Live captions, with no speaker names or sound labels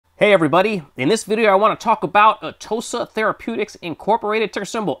Hey everybody, in this video I want to talk about ATOSSA Therapeutics Incorporated, ticker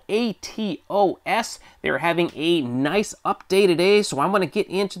symbol ATOS. They're having a nice update today, so I'm going to get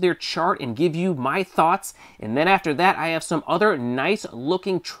into their chart and give you my thoughts. And then after that, I have some other nice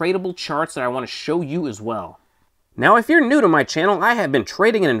looking tradable charts that I want to show you as well. Now, if you're new to my channel, I have been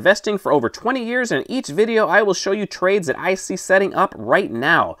trading and investing for over 20 years, and in each video I will show you trades that I see setting up right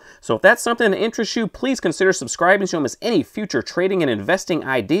now. So if that's something that interests you, please consider subscribing so you don't miss any future trading and investing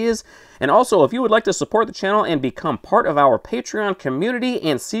ideas. And also, if you would like to support the channel and become part of our Patreon community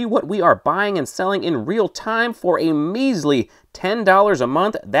and see what we are buying and selling in real time for a measly $10 a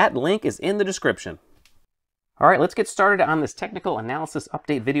month, that link is in the description. All right, let's get started on this technical analysis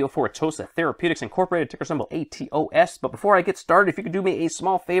update video for ATOSSA Therapeutics Incorporated, ticker symbol ATOS. But before I get started, if you could do me a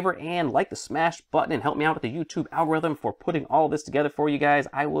small favor and like the smash button and help me out with the YouTube algorithm for putting all this together for you guys,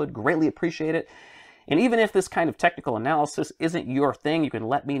 I would greatly appreciate it. And even if this kind of technical analysis isn't your thing, you can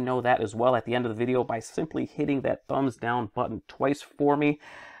let me know that as well at the end of the video by simply hitting that thumbs down button twice for me.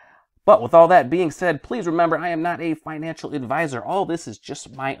 But with all that being said, please remember I am not a financial advisor. All this is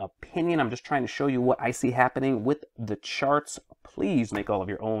just my opinion. I'm just trying to show you what I see happening with the charts. Please make all of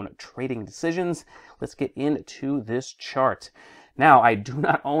your own trading decisions. Let's get into this chart. Now, I do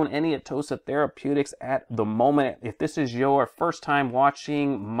not own any ATOSSA Therapeutics at the moment. If this is your first time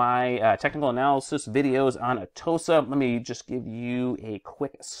watching my technical analysis videos on ATOSSA, let me just give you a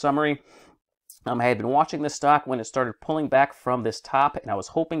quick summary. I had been watching this stock when it started pulling back from this top, and I was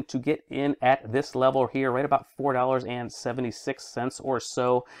hoping to get in at this level here, right about $4.76 or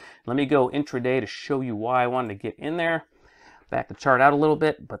so. Let me go intraday to show you why I wanted to get in there. Back the chart out a little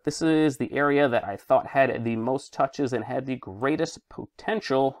bit, but this is the area that I thought had the most touches and had the greatest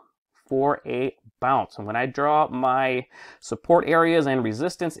potential for a bounce. And when I draw my support areas and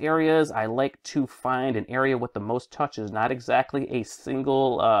resistance areas, I like to find an area with the most touches, not exactly a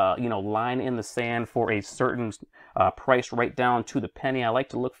single line in the sand for a certain price right down to the penny. I like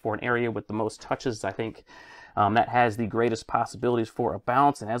to look for an area with the most touches. I think that has the greatest possibilities for a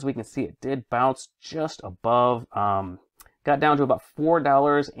bounce. And as we can see, it did bounce just above, got down to about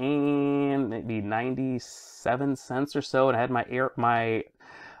 $4 and maybe 97 cents or so, and I had my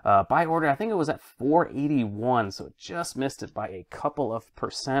buy order, I think it was at 481, so it just missed it by a couple of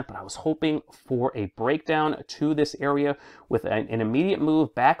percent, but I was hoping for a breakdown to this area with an immediate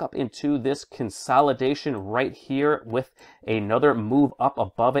move back up into this consolidation right here with another move up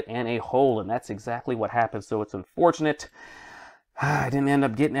above it and a hole, and that's exactly what happened. So it's unfortunate I didn't end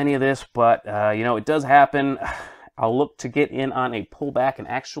up getting any of this, but it does happen. I'll look to get in on a pullback, and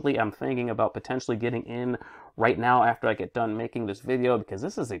actually I'm thinking about potentially getting in right now after I get done making this video, because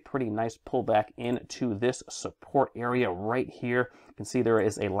this is a pretty nice pullback into this support area right here. You can see there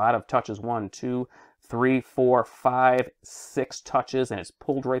is a lot of touches, 1, 2, 3, 4, 5, 6 touches, and it's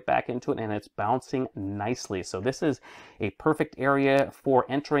pulled right back into it, and it's bouncing nicely. So this is a perfect area for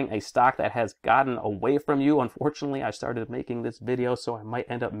entering a stock that has gotten away from you. Unfortunately, I started making this video, so I might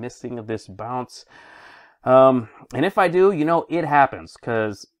end up missing this bounce. And if I do, it happens,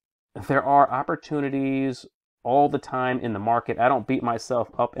 because there are opportunities all the time in the market. I don't beat myself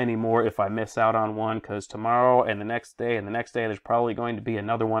up anymore if I miss out on one, because tomorrow and the next day and the next day, there's probably going to be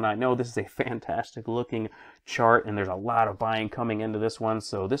another one. I know this is a fantastic looking chart, and there's a lot of buying coming into this one.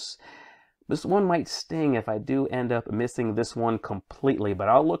 So this one might sting if I do end up missing this one completely, but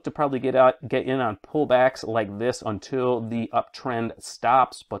I'll look to probably get in on pullbacks like this until the uptrend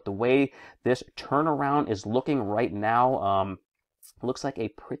stops. But the way this turnaround is looking right now, looks like a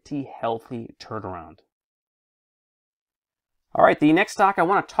pretty healthy turnaround. All right, the next stock I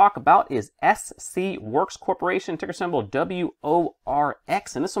want to talk about is ATOS WORX Corporation, ticker symbol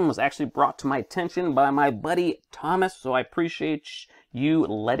WORX. And this one was actually brought to my attention by my buddy Thomas, so I appreciate you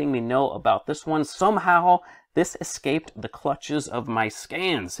letting me know about this one. Somehow, this escaped the clutches of my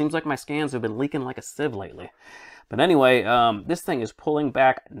scans. Seems like my scans have been leaking like a sieve lately. But anyway, this thing is pulling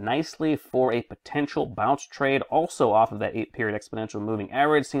back nicely for a potential bounce trade, also off of that 8-period exponential moving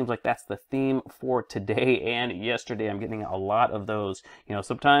average. Seems like that's the theme for today and yesterday. I'm getting a lot of those.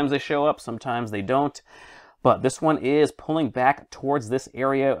 Sometimes they show up, sometimes they don't. But this one is pulling back towards this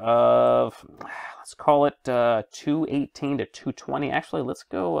area of, let's call it 218 to 220. Actually, let's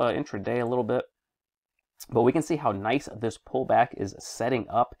go intraday a little bit. But we can see how nice this pullback is setting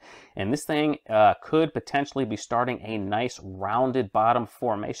up. And this thing could potentially be starting a nice rounded bottom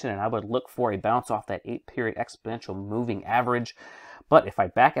formation. And I would look for a bounce off that 8-period exponential moving average. But if I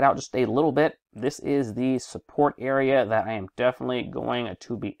back it out just a little bit, this is the support area that I am definitely going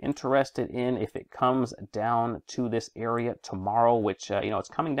to be interested in if it comes down to this area tomorrow, which, you know, it's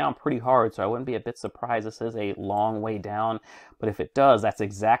coming down pretty hard, so I wouldn't be a bit surprised. This is a long way down, but if it does, that's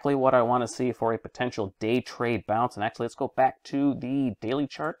exactly what I want to see for a potential day trade bounce. And actually, let's go back to the daily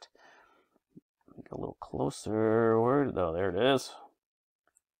chart. Get a little closer. Oh, there it is.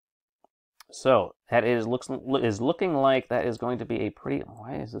 So that is looking like that is going to be a pretty,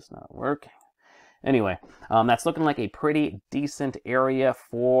 why is this not working? Anyway, that's looking like a pretty decent area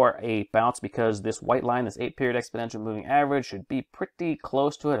for a bounce, because this white line, this 8-period exponential moving average, should be pretty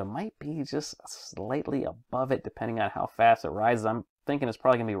close to it. It might be just slightly above it, depending on how fast it rises. I'm thinking it's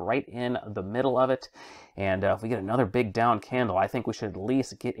probably going to be right in the middle of it. And if we get another big down candle, I think we should at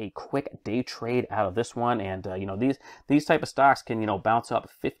least get a quick day trade out of this one. And, you know, these type of stocks can, you know, bounce up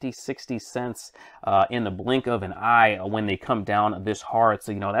 50, 60 cents in the blink of an eye when they come down this hard.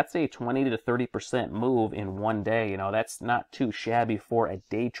 So, you know, that's a 20 to 30% move in one day. You know, that's not too shabby for a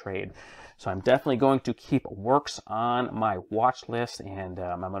day trade. So I'm definitely going to keep Works on my watch list, and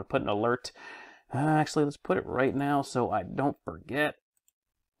I'm going to put an alert. Actually, let's put it right now so I don't forget.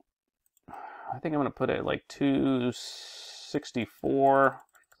 I think I'm going to put it at like 264.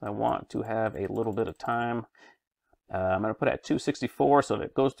 I want to have a little bit of time. I'm going to put it at 264, so if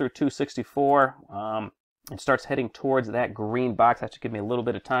it goes through 264, it starts heading towards that green box. That should give me a little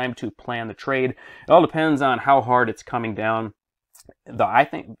bit of time to plan the trade. It all depends on how hard it's coming down. I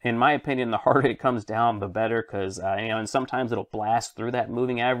think, in my opinion, the harder it comes down, the better, because you know, and sometimes it'll blast through that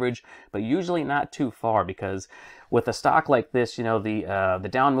moving average, but usually not too far, because with a stock like this, you know, the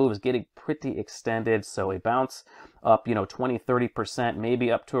down move is getting pretty extended. So a bounce up, you know, 20, 30%,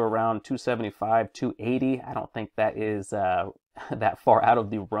 maybe up to around 275, 280. I don't think that is that far out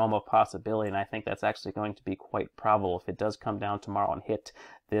of the realm of possibility, and I think that's actually going to be quite probable if it does come down tomorrow and hit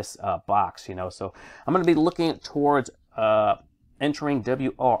this box, you know. So I'm going to be looking towards entering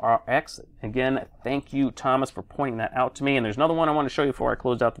WRX. Again, thank you, Thomas, for pointing that out to me. And there's another one I want to show you before I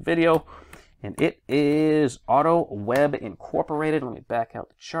close out the video, and it is AutoWeb Incorporated. Let me back out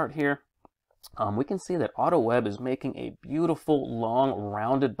the chart here. We can see that AutoWeb is making a beautiful long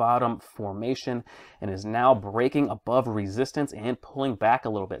rounded bottom formation and is now breaking above resistance and pulling back a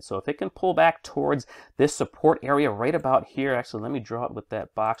little bit. So if it can pull back towards this support area right about here, actually, let me draw it with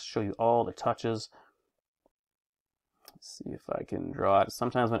that box, show you all the touches. See if I can draw it.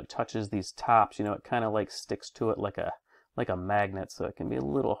 Sometimes when it touches these tops, you know, it kind of like sticks to it like a magnet, so it can be a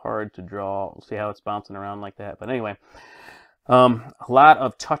little hard to draw. We'll see how it's bouncing around like that. But anyway, a lot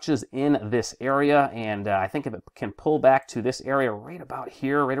of touches in this area, and I think if it can pull back to this area right about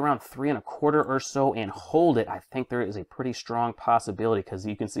here, right around 3 1/4 or so, and hold it, I think there is a pretty strong possibility, because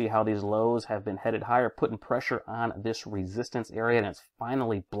you can see how these lows have been headed higher, putting pressure on this resistance area, and it's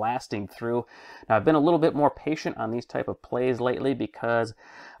finally blasting through. Now, I've been a little bit more patient on these type of plays lately, because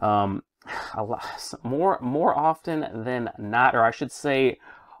more often than not, or I should say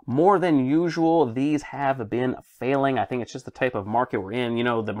more than usual, these have been failing. I think it's just the type of market we're in. You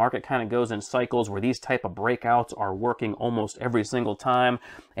know, the market kind of goes in cycles where these type of breakouts are working almost every single time,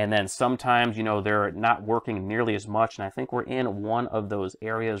 and then sometimes, you know, they're not working nearly as much, and I think we're in one of those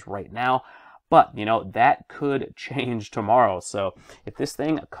areas right now. But, you know, that could change tomorrow. So if this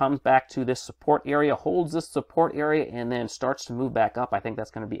thing comes back to this support area, holds this support area, and then starts to move back up, I think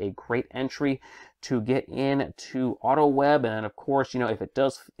that's going to be a great entry to get into AutoWeb. And then, of course, you know,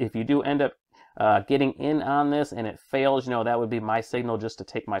 if you do end up getting in on this and it fails, you know, that would be my signal just to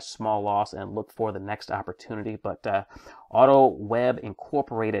take my small loss and look for the next opportunity. But AutoWeb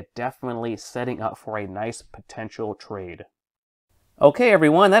Incorporated definitely setting up for a nice potential trade. Okay,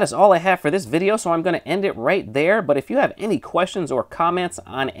 everyone, that is all I have for this video, so I'm going to end it right there. But if you have any questions or comments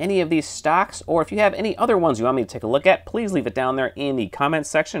on any of these stocks, or if you have any other ones you want me to take a look at, please leave it down there in the comments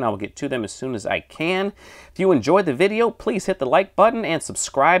section. I will get to them as soon as I can. If you enjoyed the video, please hit the like button and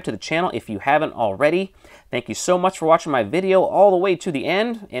subscribe to the channel if you haven't already. Thank you so much for watching my video all the way to the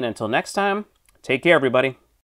end, and until next time, take care, everybody.